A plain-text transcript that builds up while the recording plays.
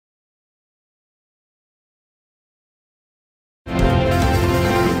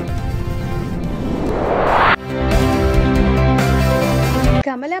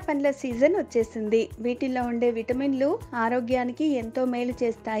పండ్ల సీజన్ వచ్చేసింది. వీటిల్లో ఉండే విటమిన్లు ఆరోగ్యానికి ఎంతో మేలు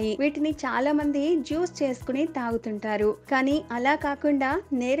చేస్తాయి. వీటిని చాలా మంది జ్యూస్ చేసుకుని తాగుతుంటారు. కానీ అలా కాకుండా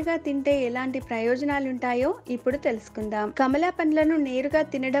నేరుగా తింటే ఎలాంటి ప్రయోజనాలుంటాయో ఇప్పుడు తెలుసుకుందాం. కమలా పండ్లను నేరుగా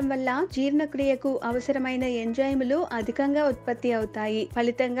తినడం వల్ల జీర్ణక్రియకు అవసరమైన ఎంజైములు అధికంగా ఉత్పత్తి అవుతాయి.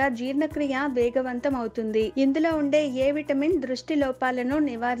 ఫలితంగా జీర్ణక్రియ వేగవంతం అవుతుంది. ఇందులో ఉండే ఏ విటమిన్ దృష్టి లోపాలను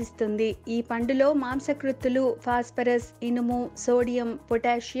నివారిస్తుంది. ఈ పండులో మాంసకృత్తులు, ఫాస్ఫరస్, ఇనుము, సోడియం,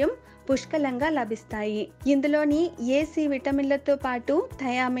 పొటాషియం పుష్కలంగా లభిస్తాయి. ఇందులోని ఏసి విటమిన్లతో పాటు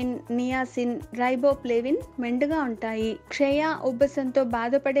థయామిన్, నియాసిన్, రైబోఫ్లేవిన్ మెండుగా ఉంటాయి. క్షయ, ఉబ్బసంతో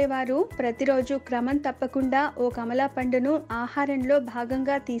బాధపడేవారు ప్రతిరోజు క్రమం తప్పకుండా ఓ కమలా పండును ఆహారంలో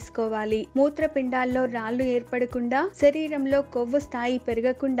భాగంగా తీసుకోవాలి. మూత్రపిండాల్లో రాళ్లు ఏర్పడకుండా, శరీరంలో కొవ్వు స్థాయి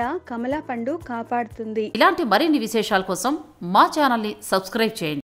పెరగకుండా కమలా పండు కాపాడుతుంది. ఇలాంటి మరిన్ని విశేషాల కోసం మా ఛానల్ ని సబ్స్క్రైబ్ చేయండి.